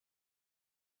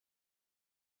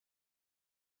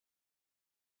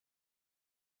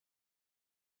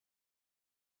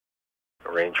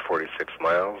Range 46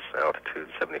 miles, altitude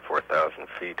 74,000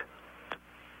 feet.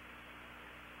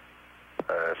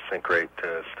 Sync rate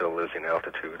still losing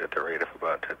altitude at the rate of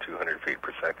about 200 feet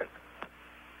per second.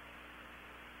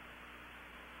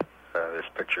 This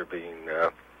picture being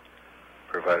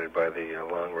provided by the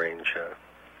long-range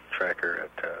tracker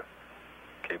at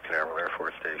Cape Canaveral Air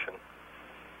Force Station.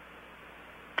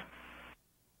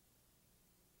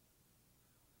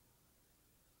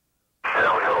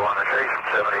 Yeah, we go on a chase at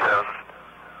 70,000.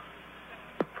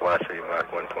 Velocity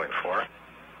Mach 1.4.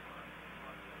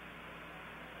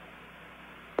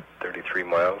 33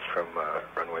 miles from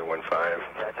runway 15.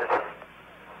 Gotcha.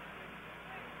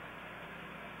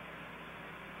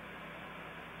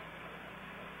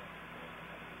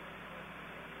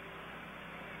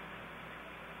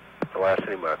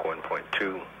 Velocity Mach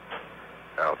 1.2,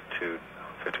 altitude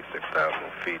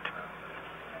 56,000 feet,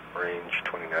 range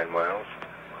 29 miles.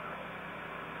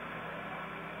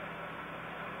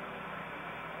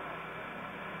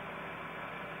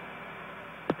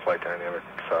 Flight Dynamics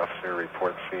Officer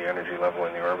reports the energy level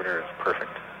in the orbiter is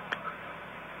perfect.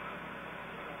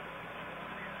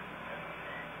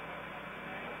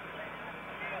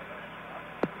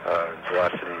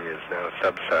 Velocity is now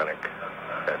subsonic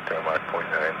at Mach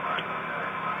 0.9.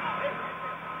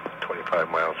 25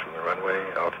 miles from the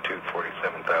runway, altitude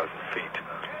 47,000 feet.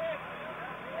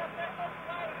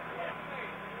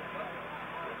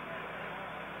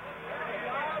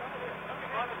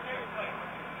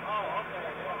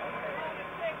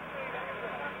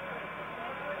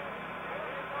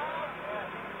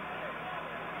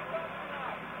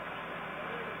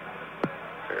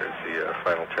 There's the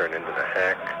final turn into the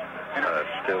hack.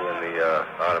 Still in the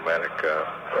automatic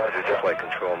flight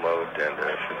control mode, and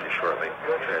should be shortly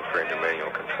transferring to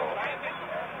manual control.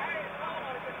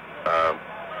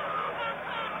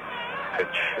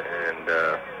 Pitch and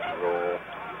roll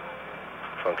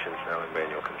functions now in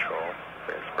manual control.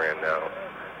 Vance Brand now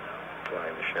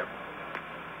flying the ship.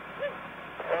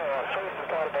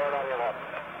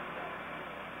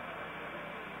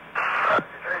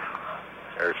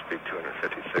 Airspeed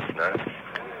 256 knots.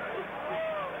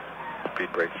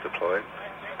 Speed brakes deployed.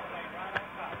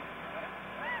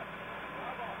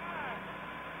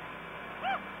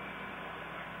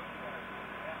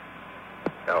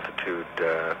 Altitude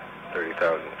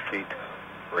 30,000 feet.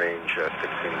 Range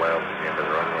 16 miles at the end of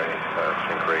the runway.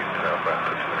 Sync rate about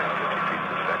 250 feet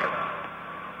per second.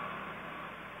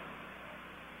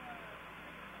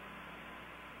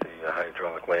 The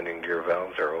hydraulic landing gear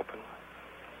valves are open.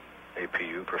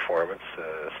 APU performance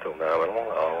still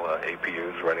nominal. All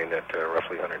APUs running at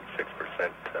roughly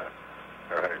 106%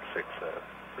 or 106%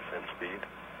 speed.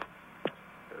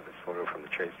 This photo from the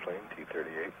chase plane,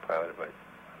 T-38, piloted by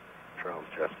Charles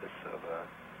Justice of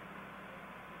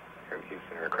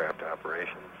Houston Aircraft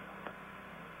Operations.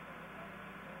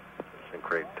 Sync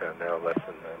rate now less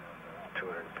than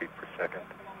 200 feet per second.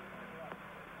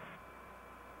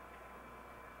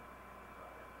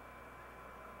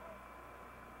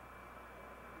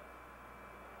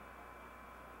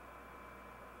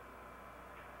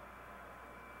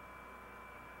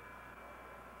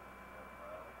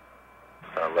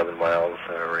 Uh, 11 miles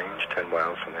range, 10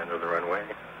 miles from the end of the runway.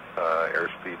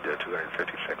 Airspeed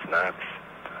 256 knots.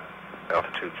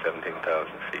 Altitude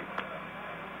 17,000 feet.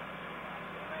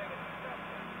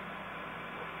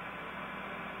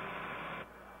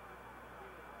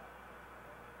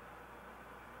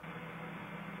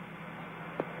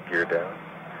 Gear down.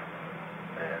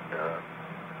 And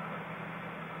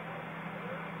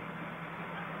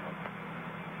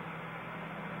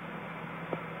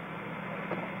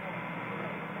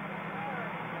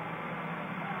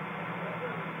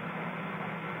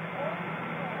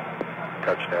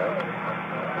touchdown.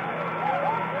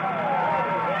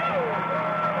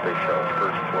 Space Shuttle's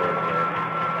first floor landing.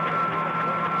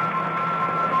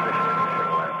 Mission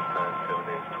initial lapse time 7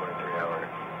 days, 23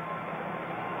 hours.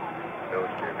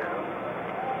 Nose gear down.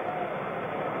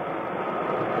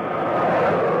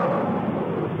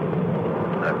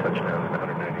 Touchdown at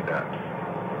 190 knots.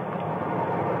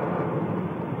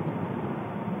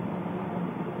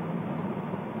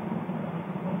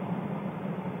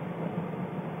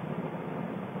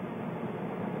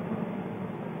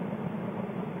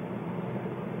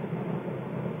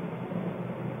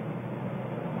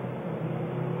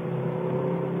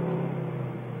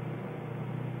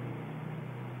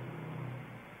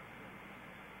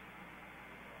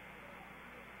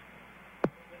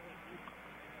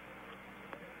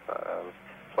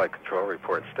 Flight control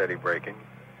reports steady braking.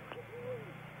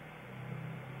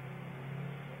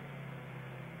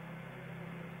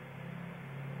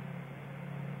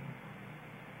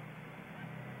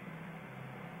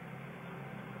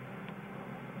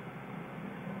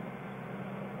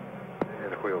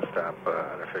 wheel stop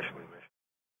unofficially.